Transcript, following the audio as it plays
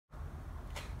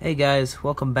Hey guys,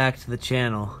 welcome back to the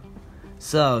channel.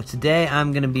 So today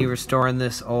I'm going to be restoring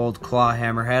this old claw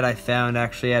hammerhead I found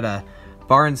actually at a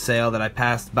barn sale that I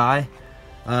passed by.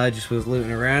 I just was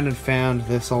looting around and found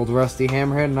this old rusty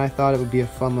hammerhead, and I thought it would be a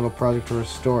fun little project to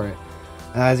restore it.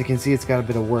 As you can see, it's got a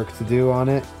bit of work to do on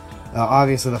it.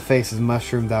 Obviously the face is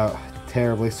mushroomed out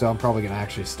terribly, so I'm probably going to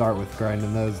actually start with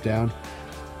grinding those down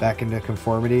back into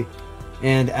conformity.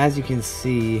 And as you can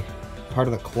see, part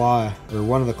of the claw, or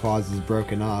one of the claws, is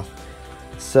broken off,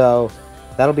 so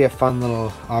that'll be a fun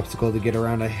little obstacle to get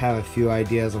around. I have a few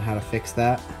ideas on how to fix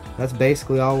that. That's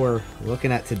basically all we're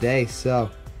looking at today,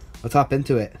 so let's hop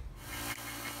into it.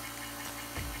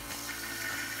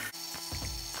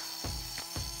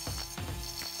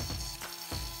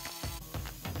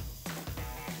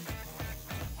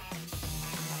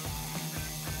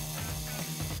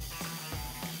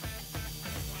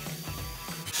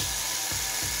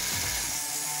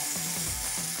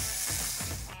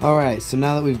 Alright, so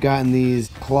now that we've gotten these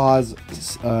claws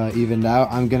evened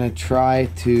out, I'm going to try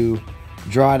to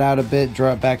draw it out a bit,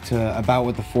 draw it back to about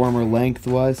what the former length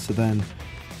was, so then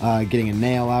getting a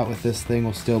nail out with this thing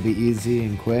will still be easy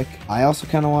and quick. I also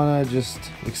kind of want to just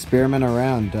experiment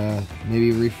around,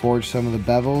 maybe reforge some of the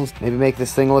bevels, maybe make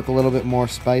this thing look a little bit more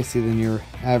spicy than your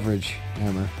average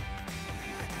hammer.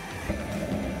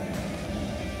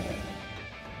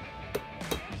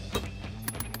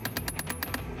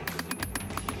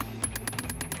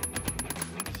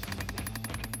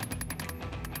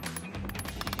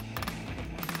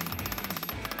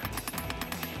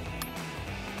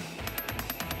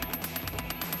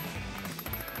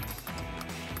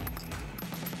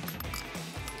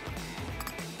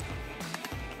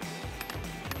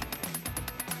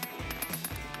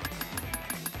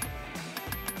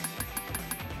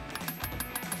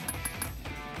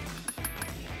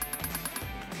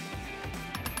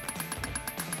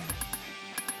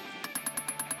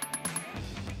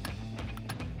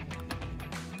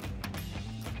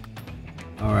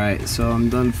 Alright, so I'm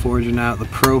done forging out the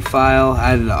profile.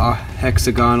 I added a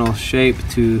hexagonal shape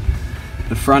to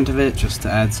the front of it just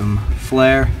to add some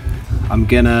flair. I'm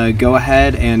gonna go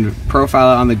ahead and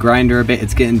profile it on the grinder a bit.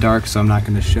 It's getting dark, so I'm not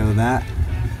gonna show that.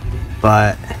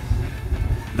 But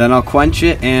then I'll quench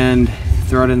it and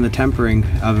throw it in the tempering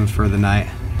oven for the night.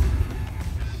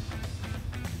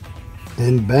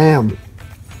 And bam!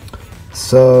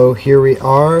 So here we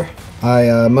are.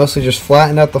 I mostly just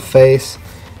flattened out the face,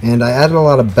 and I added a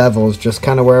lot of bevels, just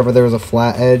kind of wherever there was a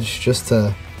flat edge, just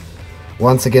to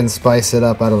once again spice it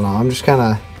up. I don't know, I'm just kind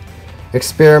of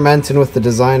experimenting with the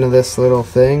design of this little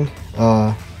thing,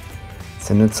 and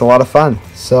it's a lot of fun.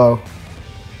 So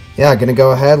yeah, gonna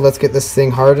go ahead, let's get this thing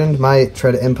hardened. Might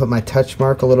try to input my touch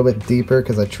mark a little bit deeper,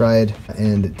 because I tried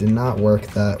and it did not work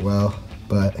that well,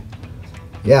 but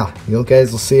yeah, you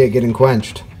guys will see it getting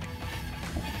quenched.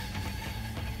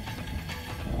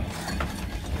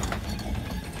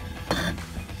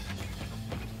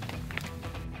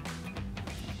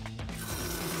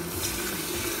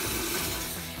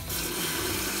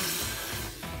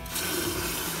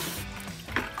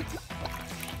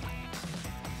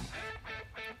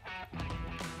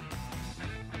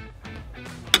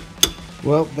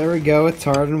 Well, there we go, it's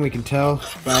hardened. We can tell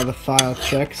by the file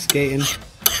check skating.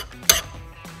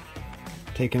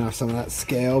 Taking off some of that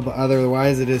scale, but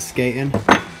otherwise it is skating.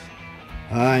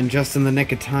 And just in the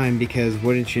nick of time, because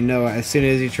wouldn't you know, as soon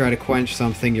as you try to quench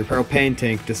something, your propane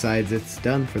tank decides it's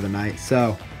done for the night.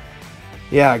 So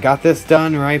yeah, I got this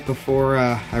done right before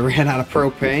I ran out of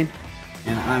propane,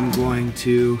 and I'm going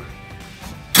to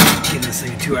give this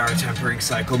thing a 2-hour tempering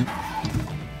cycle.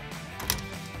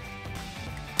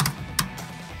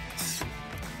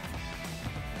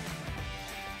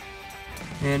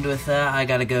 And with that, I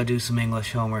gotta go do some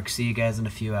English homework. See you guys in a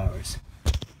few hours.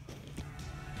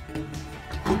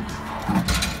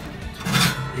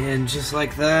 And just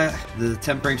like that, the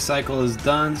tempering cycle is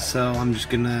done, so I'm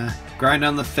just gonna grind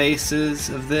on the faces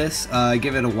of this,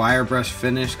 give it a wire brush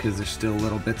finish, because there's still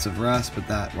little bits of rust, but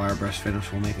that wire brush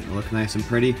finish will make it look nice and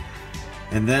pretty.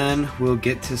 And then we'll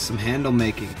get to some handle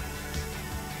making.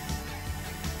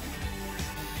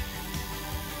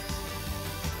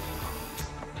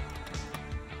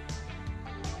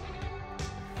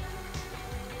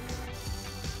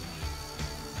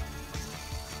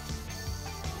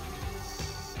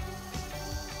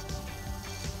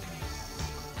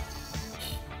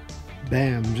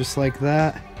 Bam, just like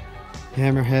that.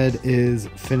 Hammerhead is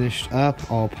finished up,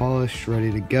 all polished,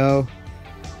 ready to go.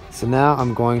 So now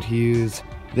I'm going to use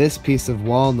this piece of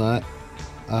walnut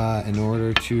in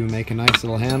order to make a nice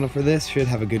little handle for this. Should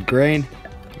have a good grain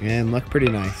and look pretty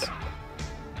nice.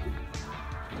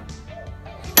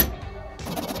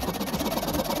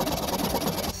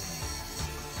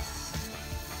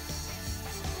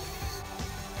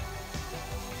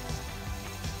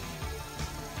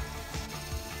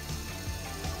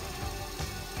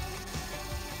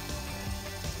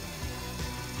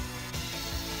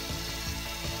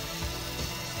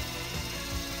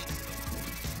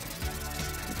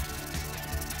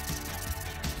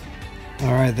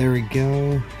 Alright, there we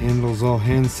go. Handle's all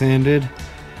hand sanded.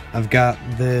 I've got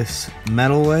this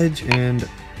metal wedge and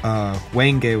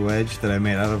Wenge wedge that I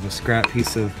made out of a scrap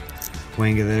piece of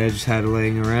Wenge that I just had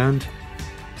laying around.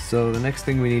 So the next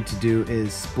thing we need to do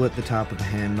is split the top of the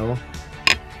handle.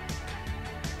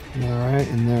 Alright,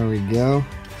 and there we go.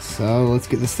 So let's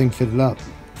get this thing fitted up.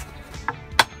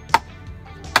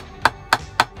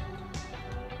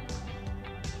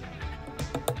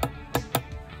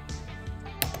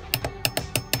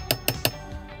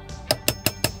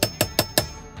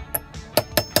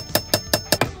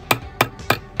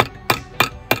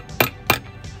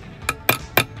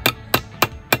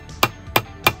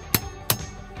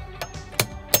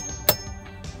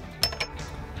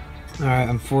 Alright,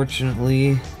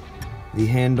 unfortunately the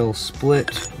handle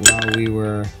split while we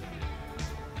were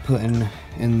putting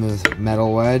in the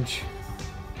metal wedge.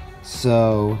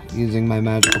 So using my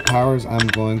magical powers, I'm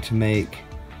going to make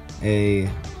a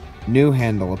new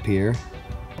handle appear.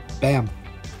 Bam!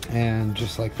 And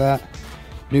just like that,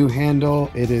 new handle.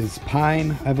 It is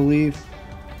pine, I believe.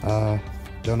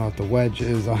 Don't know what the wedge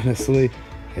is, honestly.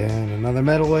 And another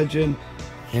metal wedge in.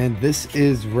 And this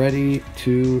is ready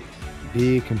to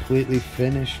be completely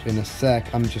finished in a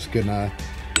sec. I'm just gonna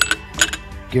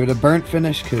give it a burnt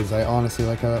finish because I honestly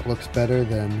like how that looks better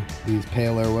than these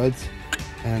paler woods.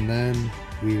 And then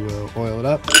we will oil it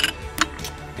up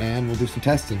and we'll do some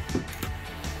testing.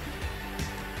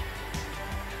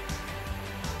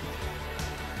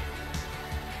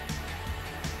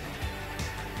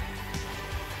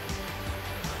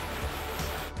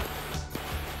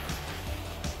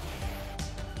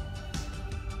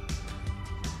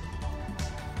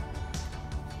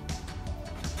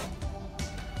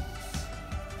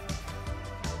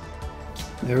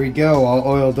 There we go, all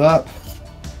oiled up,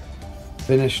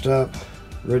 finished up,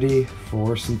 ready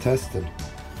for some testing.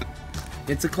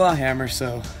 It's a claw hammer,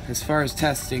 so as far as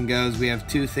testing goes, we have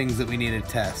two things that we need to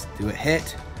test. Do it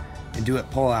hit and do it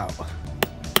pull out.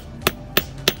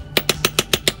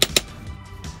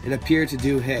 It appeared to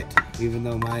do hit, even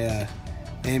though my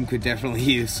aim could definitely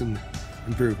use some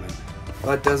improvement.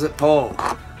 But does it pull?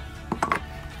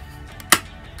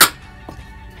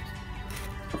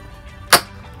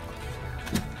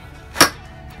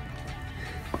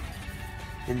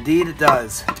 Indeed it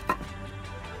does.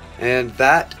 And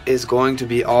that is going to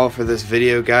be all for this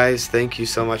video, guys. Thank you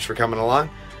so much for coming along.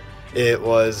 It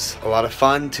was a lot of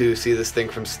fun to see this thing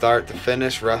from start to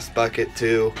finish, rust bucket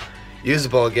to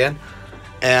usable again.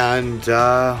 And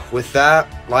with that,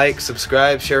 like,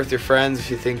 subscribe, share with your friends if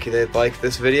you think they'd like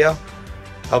this video.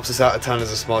 Helps us out a ton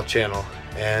as a small channel.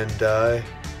 And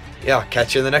yeah,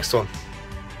 catch you in the next one.